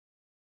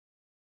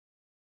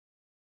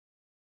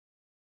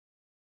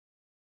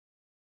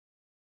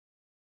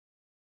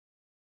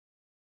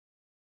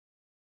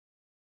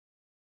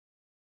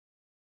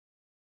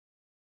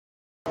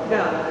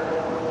Go.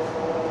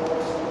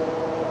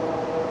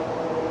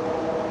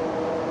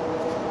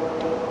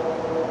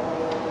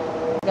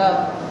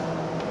 Go.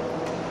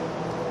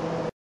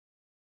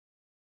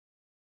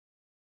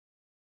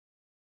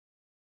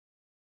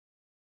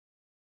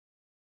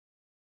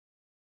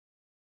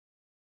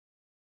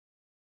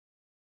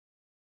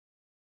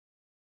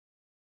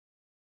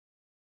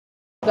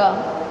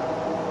 Go.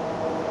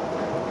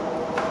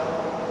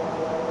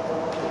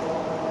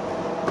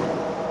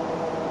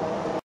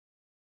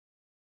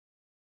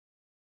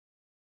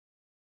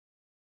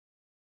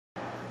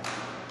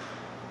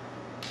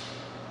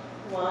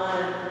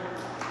 1,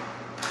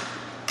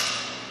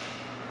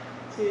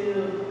 2,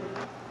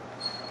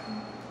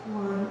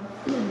 1,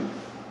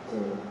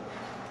 2.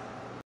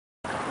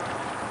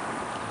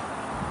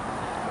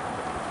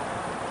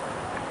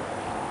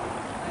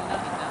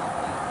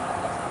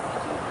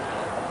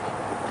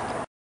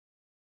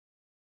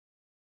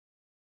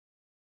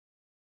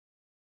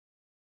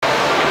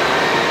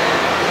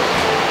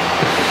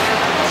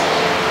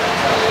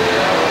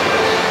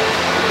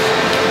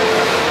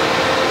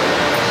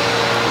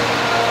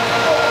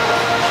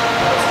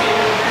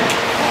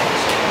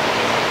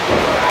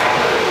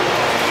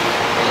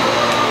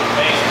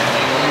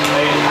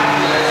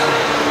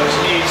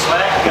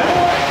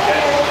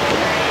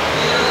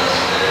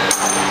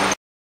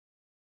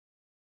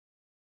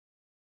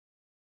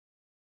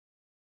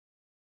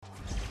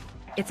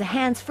 It's a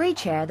hands-free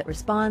chair that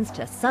responds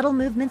to subtle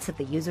movements of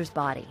the user's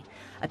body,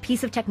 a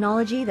piece of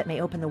technology that may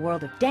open the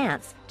world of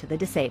dance to the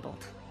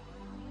disabled.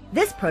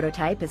 This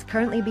prototype is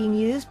currently being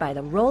used by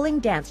the Rolling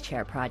Dance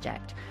Chair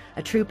Project,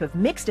 a troupe of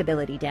mixed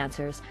ability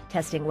dancers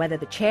testing whether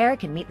the chair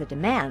can meet the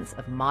demands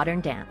of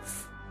modern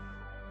dance.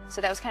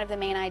 So that was kind of the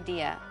main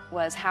idea,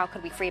 was how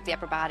could we free up the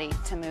upper body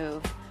to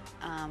move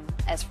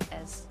as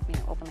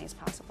openly as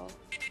possible.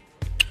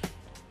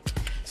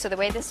 So the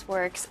way this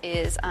works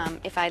is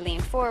if I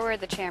lean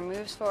forward, the chair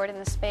moves forward in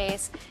the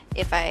space.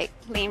 If I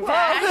lean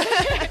back,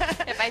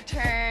 if I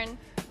turn,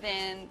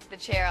 then the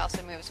chair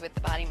also moves with the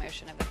body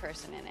motion of the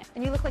person in it.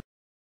 And you look like